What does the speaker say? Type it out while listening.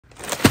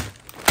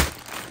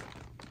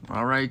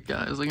Alright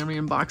guys, I'm gonna be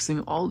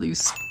unboxing all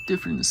these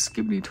different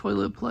Skibidi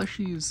toilet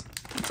plushies.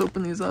 Let's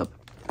open these up.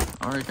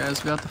 Alright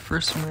guys, we got the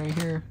first one right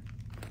here.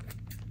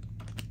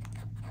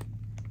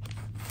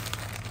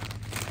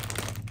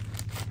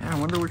 Yeah, I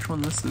wonder which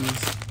one this is.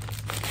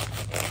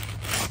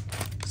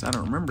 Because I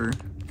don't remember.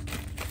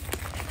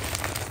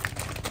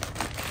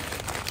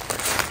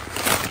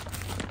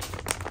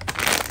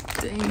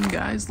 Dang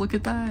guys, look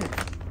at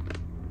that.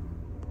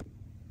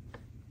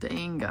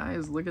 Dang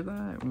guys, look at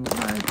that.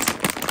 What?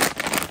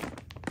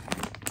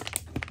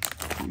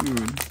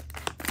 Dude,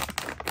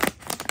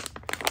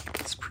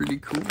 it's pretty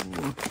cool.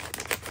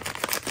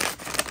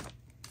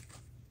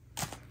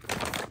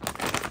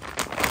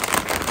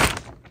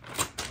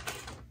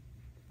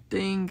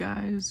 Dang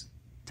guys,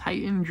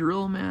 Titan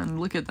Drill Man,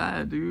 look at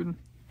that, dude.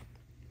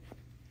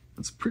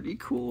 It's pretty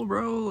cool,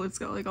 bro. It's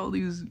got like all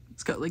these,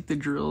 it's got like the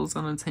drills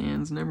on its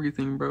hands and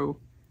everything, bro.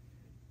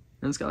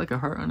 And it's got like a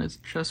heart on its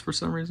chest for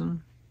some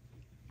reason.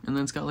 And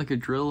then it's got like a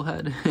drill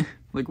head.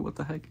 Like what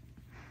the heck?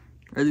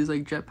 Are these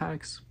like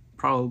jetpacks?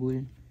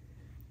 Probably.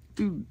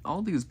 Dude,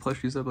 all these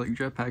plushies have like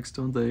jetpacks,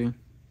 don't they? I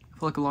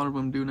feel like a lot of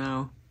them do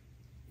now.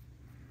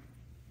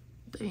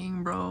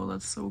 Dang, bro,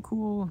 that's so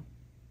cool.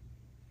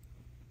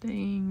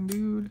 Dang,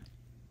 dude.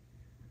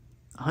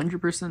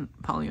 100%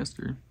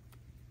 polyester.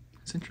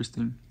 It's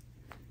interesting.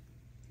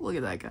 Look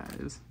at that,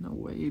 guys. No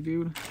way,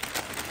 dude.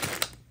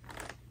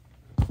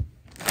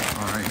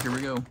 Alright, here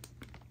we go.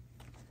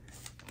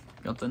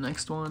 Got the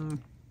next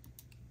one.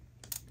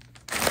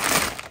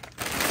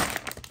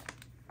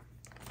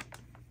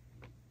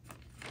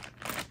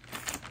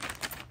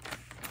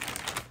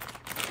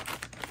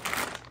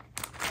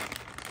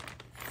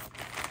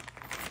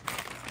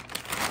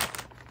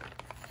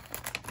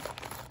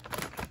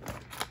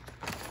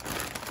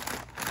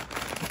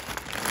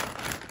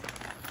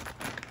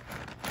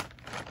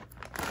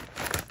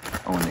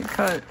 Oh, and it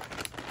cut.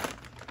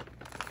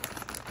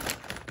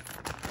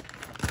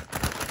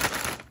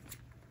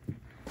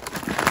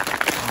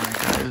 Alright,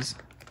 guys.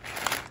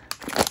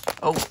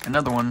 Oh,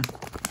 another one.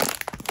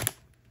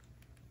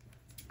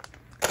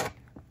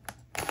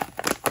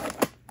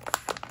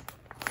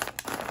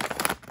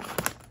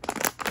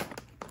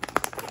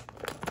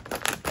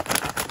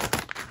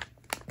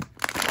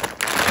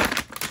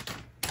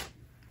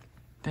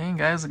 Dang,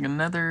 guys, like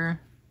another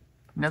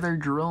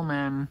drill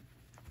man.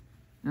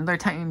 Another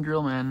Titan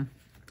Drill Man.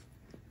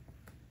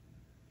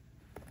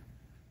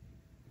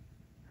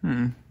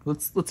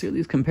 Let's see how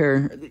these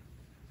compare.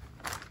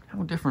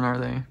 How different are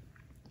they?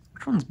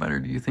 Which one's better,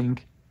 do you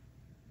think?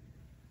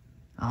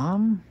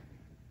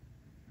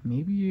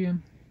 Maybe, I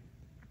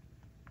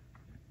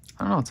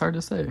don't know, it's hard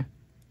to say.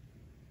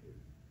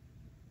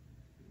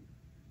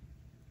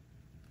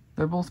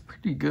 They're both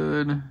pretty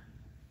good.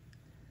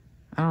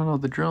 I don't know,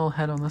 the drill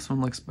head on this one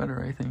looks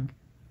better, I think.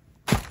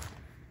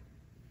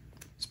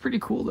 It's pretty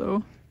cool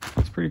though.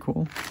 It's pretty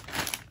cool.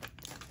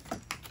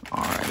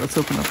 Alright, let's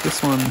open up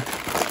this one.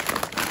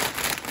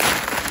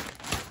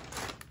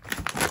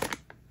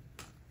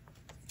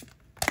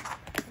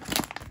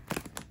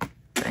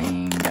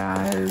 Dang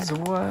guys,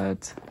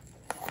 what?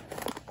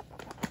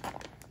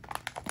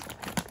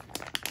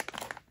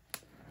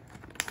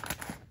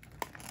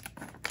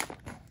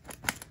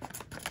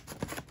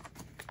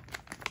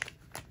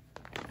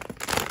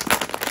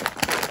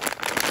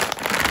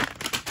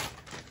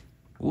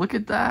 Look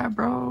at that,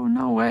 bro.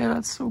 No way.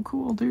 That's so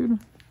cool, dude.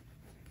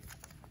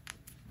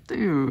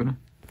 Dude.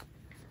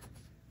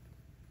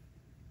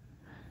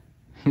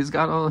 He's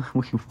got all...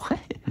 Wait, what?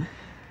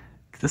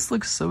 This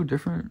looks so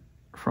different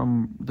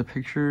from the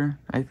picture,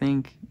 I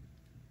think.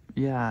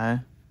 Yeah.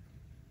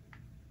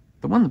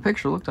 The one in the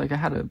picture looked like I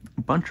had a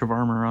bunch of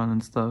armor on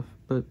and stuff,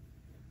 but...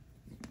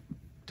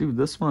 Dude,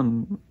 this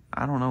one...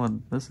 I don't know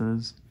what this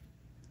is.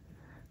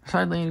 There's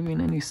hardly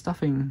even any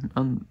stuffing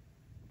on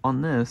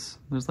this.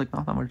 There's like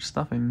not that much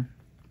stuffing.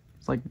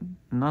 It's like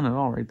none at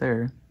all right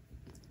there.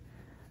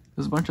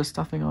 There's a bunch of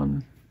stuffing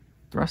on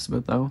the rest of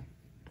it though.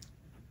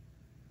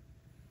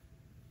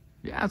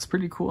 Yeah, it's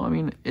pretty cool. I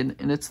mean, and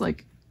it's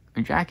like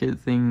a jacket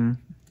thing.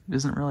 It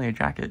isn't really a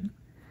jacket.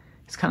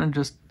 It's kind of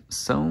just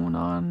sewn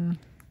on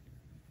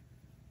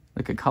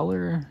like a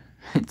color.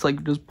 It's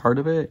like just part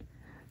of it.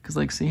 Cause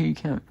like, see, you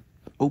can't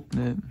open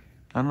it.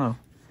 I don't know.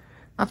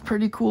 That's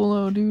pretty cool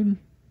though, dude.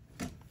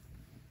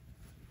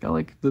 Got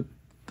like the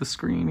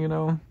screen, you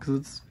know,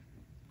 because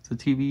it's a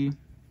TV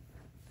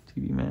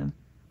man.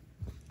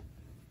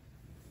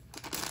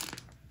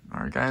 All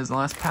right, guys, the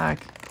last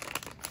pack,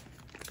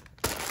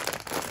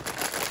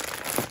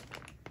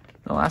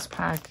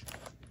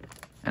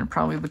 and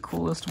probably the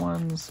coolest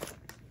ones,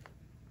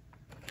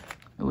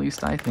 at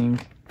least I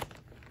think.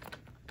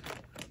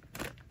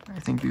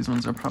 I think these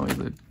ones are probably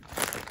the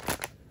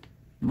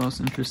most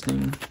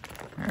interesting.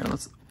 All right,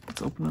 let's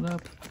open it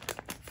up.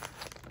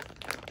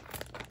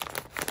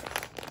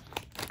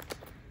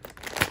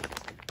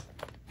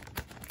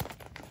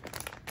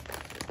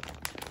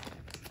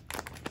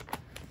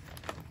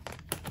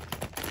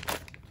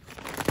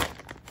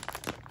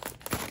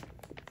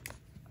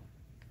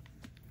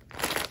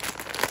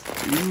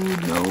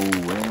 Dude, no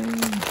way.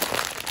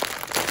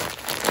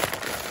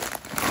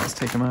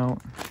 take them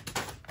out.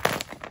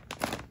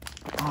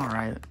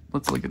 Alright,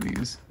 let's look at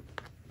these.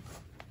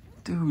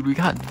 Dude, we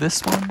got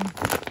this one?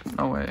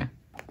 No way.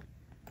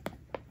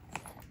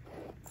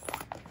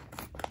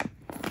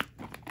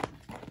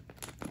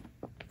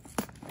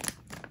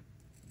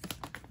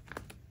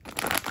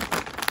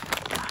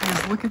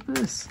 Guys, look at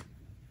this.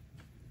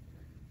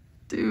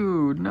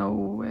 Dude, no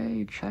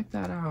way. Check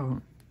that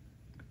out.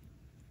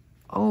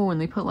 Oh, and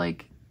they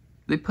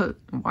put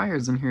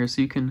wires in here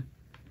so you can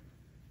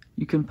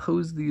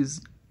pose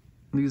these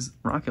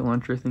rocket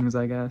launcher things,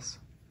 I guess.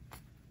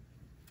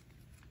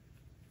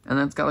 And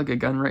then it's got like a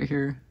gun right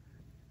here.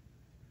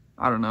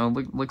 I don't know,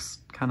 looks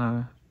kind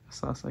of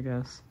sus, I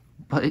guess.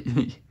 But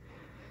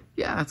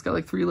yeah, it's got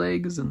like 3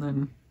 legs and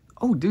then,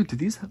 oh dude, do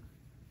these have...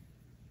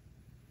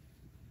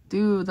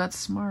 Dude, that's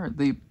smart.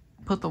 They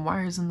put the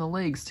wires in the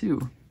legs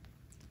too.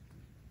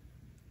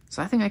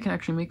 So I think I can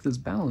actually make this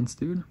balance,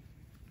 dude.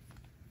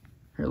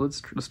 Here,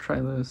 let's try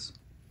this.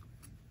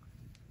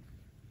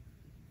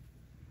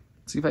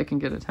 See if I can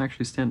get it to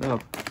actually stand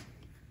up.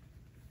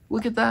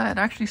 Look at that, it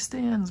actually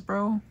stands,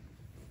 bro.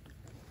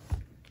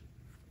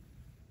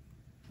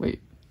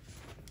 Wait.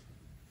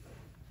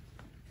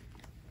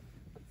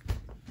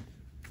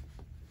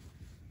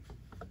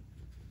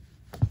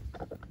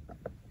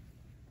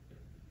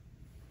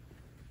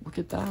 Look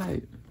at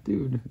that,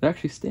 dude. It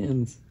actually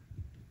stands.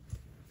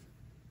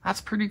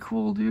 That's pretty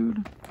cool,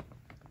 dude.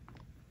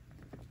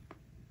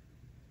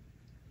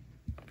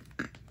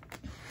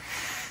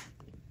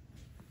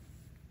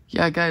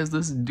 Yeah, guys,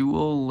 this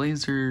dual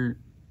laser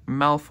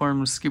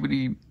malformed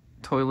Skibidi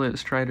toilet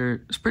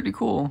strider is pretty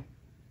cool.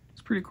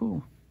 It's pretty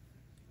cool.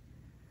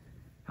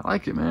 I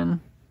like it,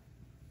 man.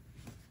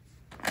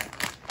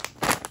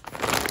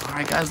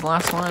 Alright, guys,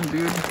 last one,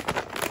 dude.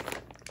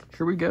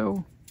 Here we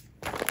go.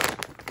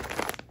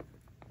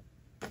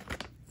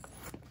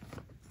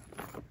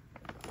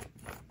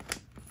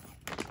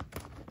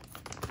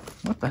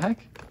 What the heck?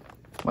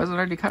 Why is it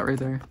already cut right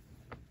there?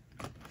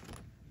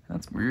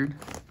 That's weird.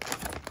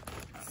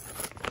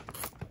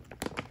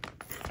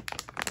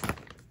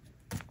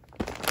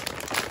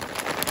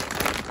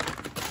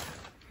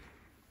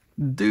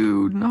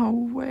 Dude, no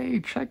way.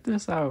 Check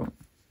this out.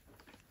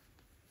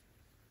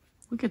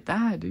 Look at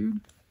that,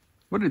 dude.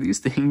 What are these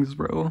things,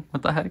 bro?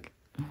 What the heck?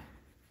 Are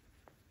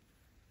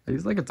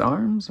these like its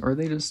arms? Or are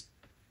they just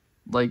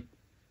like...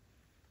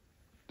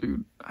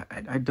 Dude,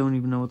 I don't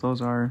even know what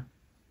those are.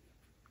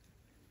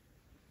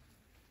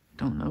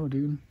 Don't know,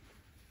 dude.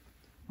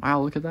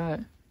 Wow, look at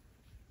that.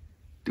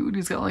 Dude,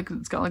 it's got like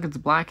its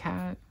black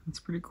hat. It's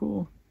pretty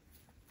cool.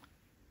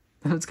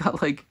 And it's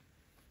got like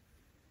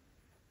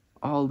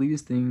all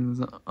these things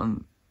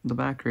on the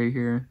back right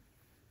here.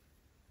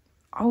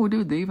 Oh,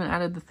 dude, they even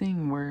added the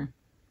thing where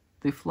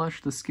they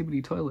flush the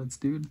Skibidi toilets,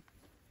 dude.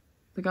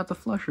 They got the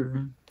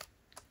flusher.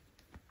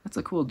 That's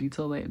a cool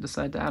detail they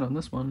decided to add on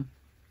this one.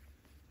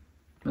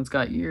 It's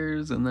got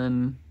ears and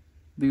then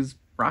these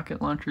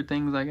rocket launcher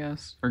things, I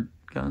guess, or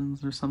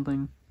guns or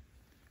something.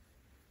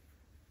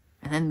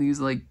 And then these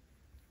like,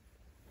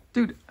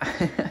 dude,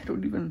 I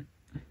don't even,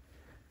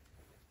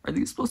 are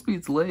these supposed to be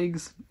its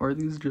legs or are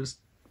these just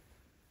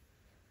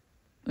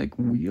like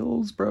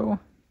wheels, bro?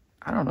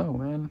 I don't know,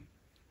 man.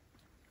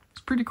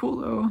 It's pretty cool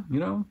though, you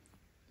know?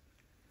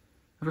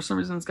 For some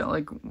reason it's got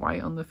like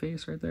white on the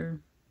face right there.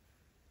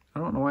 I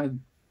don't know why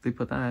they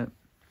put that.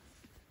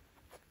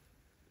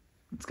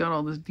 It's got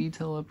all this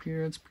detail up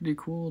here. It's pretty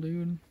cool,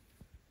 dude.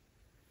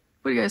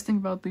 What do you guys think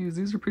about these?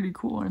 These are pretty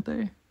cool, aren't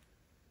they?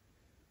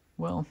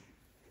 Well,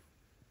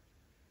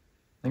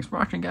 thanks for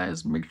watching,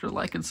 guys. Make sure to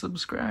like and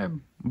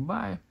subscribe.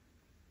 Bye.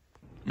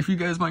 If you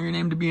guys want your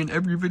name to be in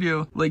every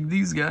video like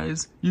these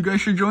guys, you guys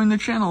should join the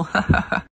channel.